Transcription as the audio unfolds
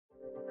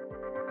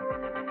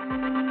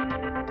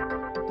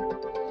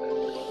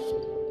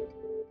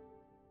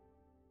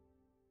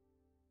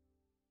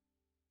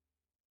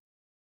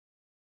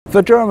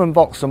The German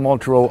Boxer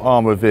multi-role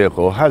armoured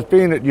vehicle has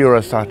been at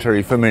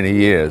Eurosatory for many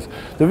years.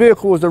 The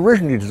vehicle was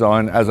originally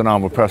designed as an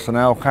armoured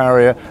personnel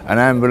carrier, an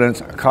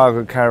ambulance, a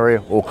cargo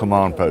carrier or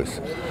command post.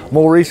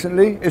 More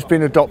recently, it's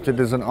been adopted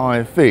as an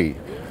IFV.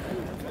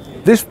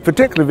 This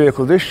particular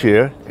vehicle this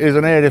year is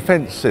an air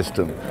defence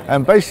system,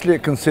 and basically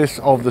it consists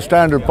of the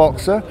standard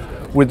Boxer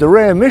with the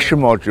rear mission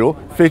module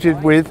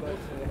fitted with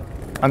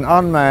an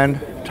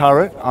unmanned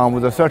turret armed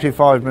with a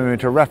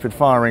 35mm rapid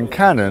firing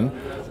cannon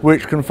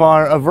which can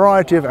fire a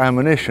variety of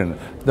ammunition.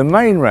 The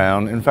main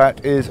round, in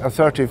fact, is a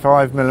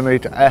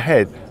 35mm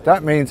ahead.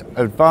 That means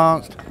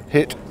advanced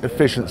hit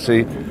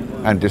efficiency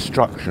and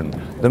destruction.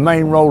 The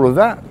main role of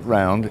that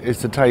round is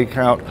to take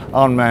out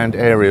unmanned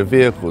area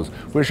vehicles,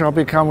 which are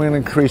becoming an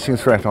increasing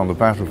threat on the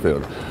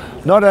battlefield.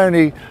 Not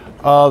only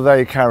are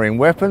they carrying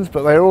weapons,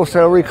 but they're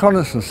also a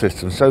reconnaissance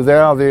system, so they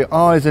are the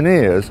eyes and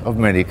ears of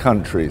many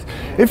countries.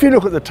 If you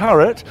look at the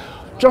turret,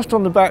 just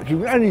on the back, you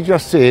can only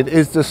just see it,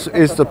 is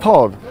the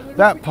pod.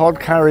 That pod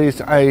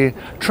carries a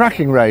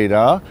tracking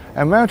radar,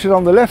 and mounted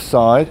on the left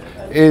side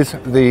is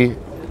the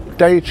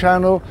day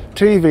channel,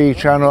 TV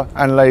channel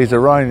and laser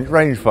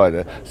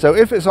rangefinder. So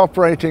if it's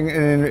operating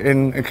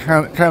in a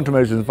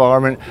countermeasures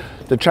environment,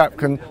 the chap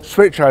can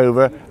switch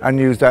over and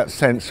use that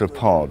sensor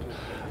pod.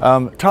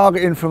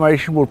 Target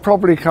information will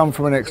probably come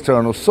from an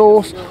external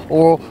source,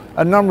 or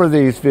a number of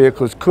these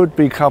vehicles could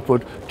be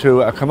coupled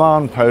to a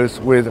command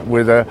post with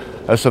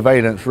a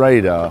surveillance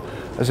radar.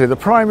 So the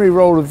primary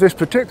role of this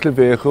particular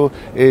vehicle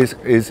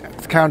is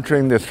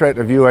countering the threat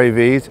of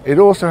UAVs. It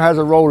also has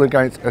a role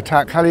against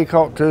attack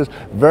helicopters,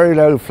 very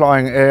low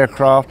flying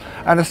aircraft,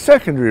 and a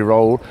secondary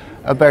role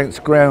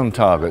against ground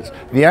targets.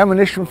 The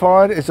ammunition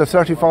fired is a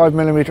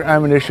 35mm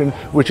ammunition,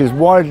 which is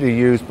widely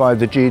used by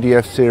the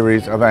GDF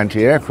series of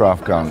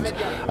anti-aircraft guns.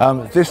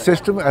 This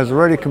system has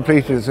already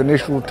completed its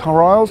initial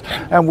trials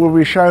and will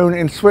be shown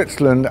in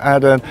Switzerland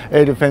at an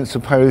air defence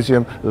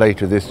symposium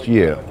later this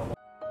year.